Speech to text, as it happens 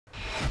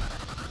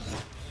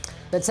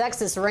The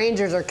Texas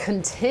Rangers are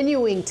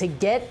continuing to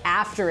get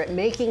after it,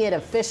 making it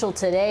official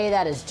today.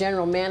 That is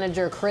General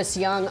Manager Chris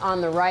Young on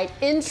the right,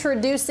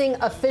 introducing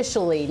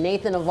officially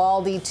Nathan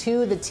Eovaldi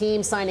to the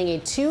team, signing a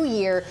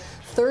 2-year,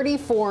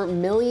 $34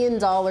 million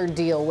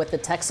deal with the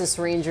Texas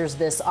Rangers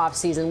this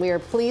offseason. We are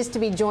pleased to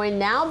be joined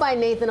now by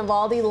Nathan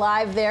Eovaldi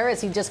live there as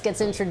he just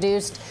gets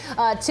introduced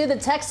to the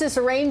Texas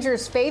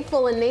Rangers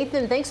faithful. And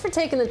Nathan, thanks for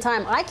taking the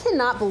time. I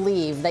cannot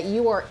believe that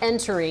you are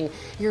entering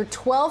your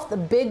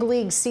 12th big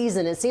league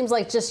season. It seems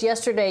like just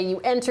yesterday you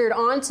entered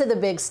onto the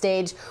big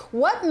stage.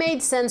 What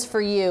made sense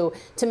for you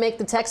to make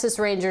the Texas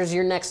Rangers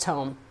your next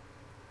home?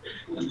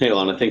 Hey,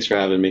 Lana, thanks for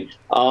having me.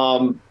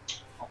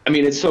 I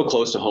mean, it's so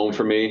close to home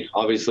for me.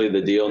 Obviously,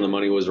 the deal and the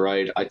money was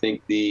right. I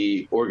think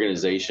the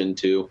organization,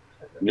 too,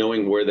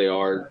 knowing where they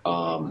are,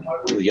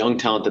 the young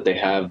talent that they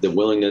have, the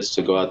willingness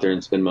to go out there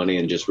and spend money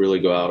and just really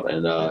go out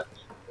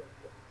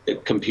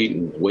and compete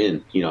and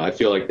win. You know, I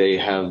feel like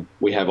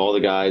we have all the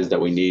guys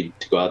that we need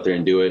to go out there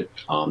and do it.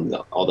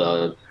 All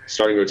the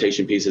starting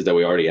rotation pieces that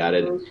we already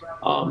added.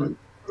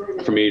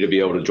 For me to be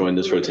able to join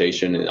this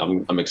rotation,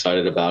 I'm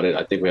excited about it.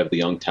 I think we have the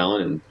young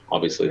talent and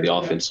obviously the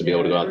offense to be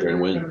able to go out there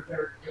and win.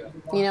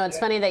 You know, it's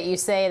funny that you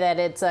say that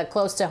it's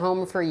close to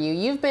home for you.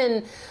 You've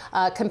been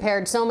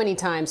compared so many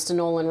times to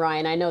Nolan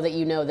Ryan. I know that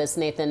you know this,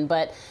 Nathan,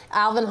 but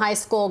Alvin High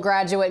School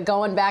graduate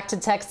going back to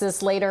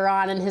Texas later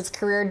on in his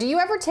career. Do you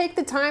ever take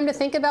the time to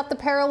think about the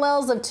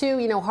parallels of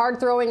two,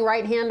 hard-throwing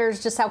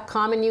right-handers, just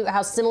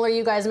how similar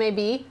you guys may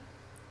be?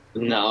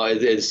 No,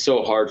 it's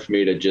so hard for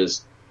me to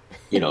just,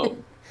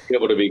 be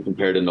able to be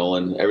compared to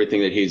Nolan.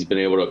 Everything that he's been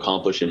able to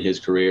accomplish in his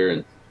career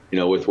and,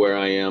 with where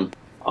I am.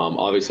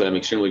 Obviously, I'm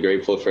extremely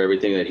grateful for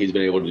everything that he's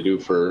been able to do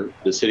for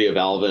the city of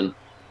Alvin.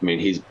 I mean,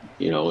 he's,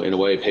 in a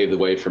way, paved the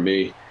way for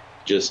me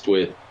just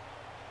with,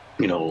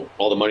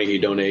 all the money he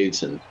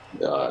donates and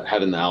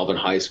having the Alvin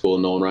High School,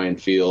 Nolan Ryan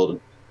Field.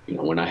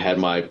 When I had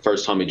my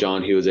first Tommy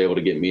John, he was able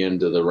to get me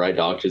into the right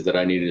doctors that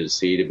I needed to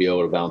see to be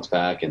able to bounce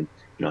back and,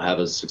 have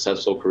a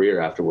successful career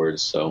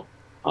afterwards. So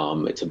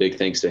it's a big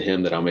thanks to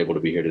him that I'm able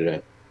to be here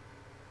today.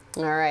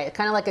 All right,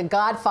 kind of like a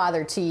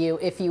godfather to you,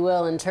 if you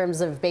will, in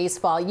terms of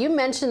baseball. You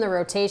mentioned the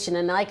rotation,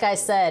 and like I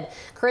said,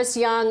 Chris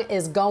Young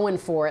is going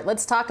for it.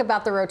 Let's talk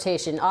about the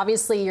rotation.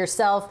 Obviously,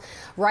 yourself,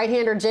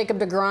 right-hander Jacob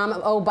deGrom.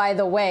 Oh, by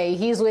the way,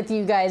 he's with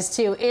you guys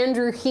too.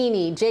 Andrew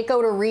Heaney, Jake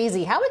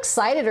Odorizzi. How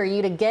excited are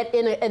you to get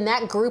in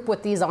that group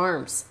with these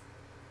arms?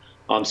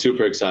 I'm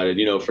super excited.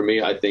 For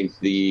me, I think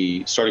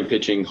the starting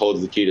pitching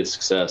holds the key to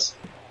success.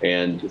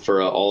 And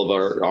for all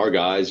of our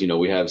guys,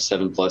 we have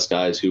 7+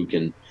 guys who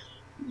can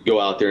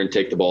go out there and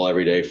take the ball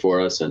every day for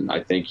us. And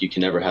I think you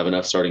can never have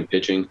enough starting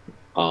pitching.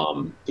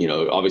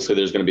 Obviously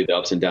there's going to be the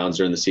ups and downs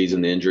during the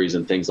season, the injuries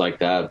and things like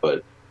that.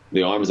 But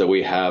the arms that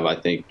we have, I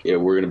think we're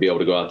going to be able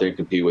to go out there and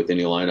compete with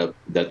any lineup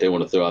that they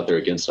want to throw out there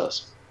against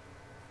us.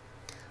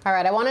 All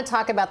right, I want to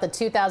talk about the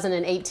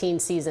 2018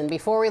 season.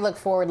 Before we look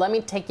forward, let me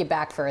take you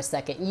back for a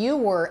second. You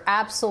were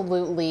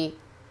absolutely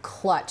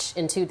clutch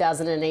in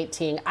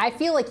 2018. I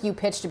feel like you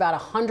pitched about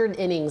 100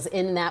 innings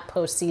in that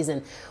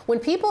postseason. When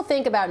people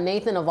think about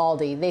Nathan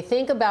Eovaldi, they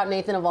think about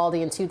Nathan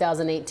Eovaldi in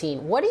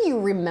 2018. What do you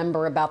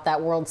remember about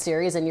that World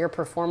Series and your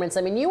performance?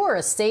 I mean, you were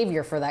a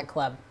savior for that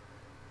club.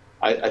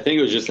 I think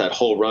it was just that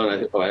whole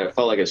run. I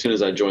felt like as soon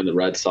as I joined the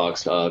Red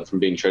Sox from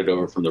being traded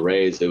over from the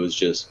Rays, it was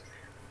just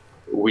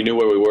we knew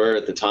where we were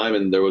at the time,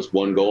 and there was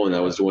one goal, and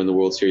that was to win the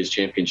World Series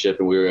championship,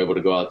 and we were able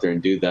to go out there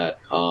and do that.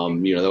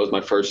 That was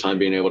my first time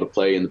being able to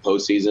play in the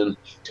postseason,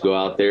 to go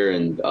out there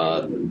and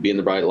be in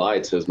the bright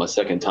lights. It was my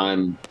second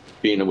time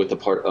being with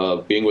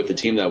the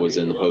team that was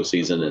in the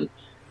postseason, and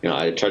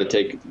I tried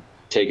to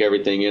take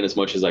everything in as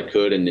much as I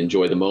could and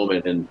enjoy the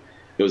moment, and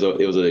it was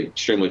an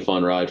extremely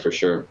fun ride for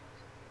sure.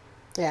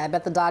 Yeah, I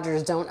bet the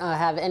Dodgers don't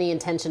have any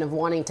intention of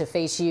wanting to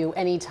face you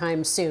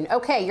anytime soon.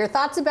 Okay, your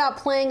thoughts about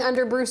playing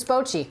under Bruce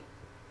Bochy?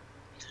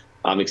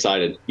 I'm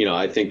excited.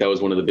 I think that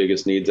was one of the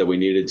biggest needs that we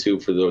needed to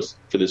for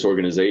this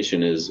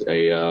organization is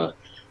the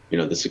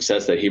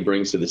success that he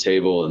brings to the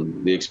table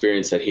and the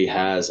experience that he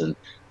has, and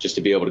just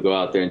to be able to go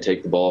out there and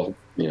take the ball,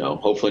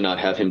 hopefully not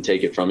have him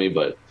take it from me,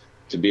 but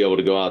to be able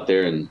to go out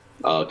there and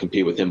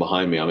compete with him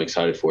behind me, I'm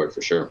excited for it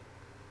for sure.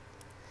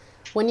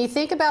 When you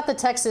think about the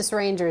Texas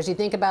Rangers, you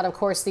think about, of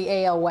course,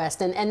 the AL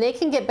West, and they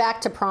can get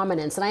back to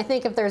prominence. And I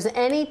think if there's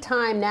any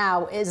time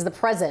now is the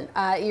present.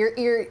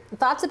 Your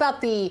thoughts about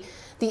the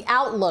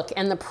outlook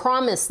and the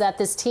promise that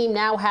this team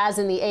now has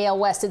in the AL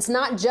West. It's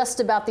not just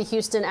about the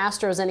Houston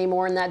Astros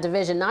anymore in that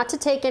division. Not to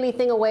take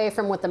anything away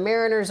from what the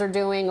Mariners are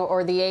doing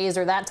or the A's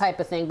or that type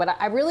of thing, but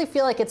I really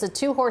feel like it's a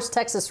two-horse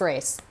Texas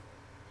race.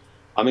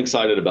 I'm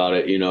excited about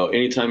it.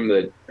 Anytime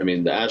the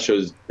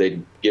Astros, they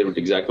get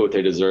exactly what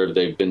they deserve.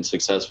 They've been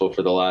successful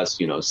for the last,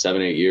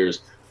 7-8 years,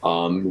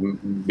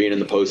 being in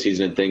the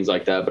postseason and things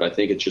like that. But I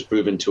think it's just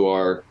proven to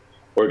our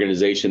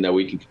organization that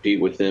we can compete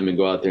with them and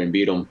go out there and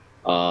beat them.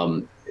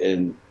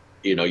 And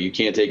you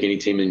can't take any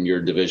team in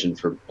your division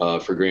for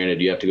granted.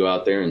 You have to go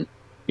out there and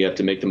you have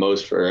to make the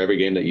most for every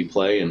game that you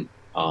play and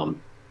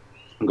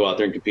go out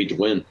there and compete to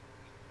win.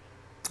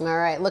 All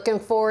right, looking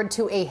forward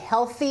to a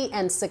healthy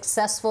and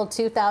successful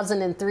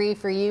 2003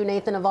 for you,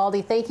 Nathan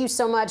Eovaldi. Thank you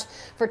so much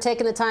for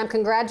taking the time.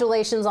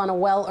 Congratulations on a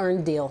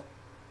well-earned deal.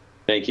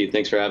 Thank you.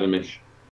 Thanks for having me.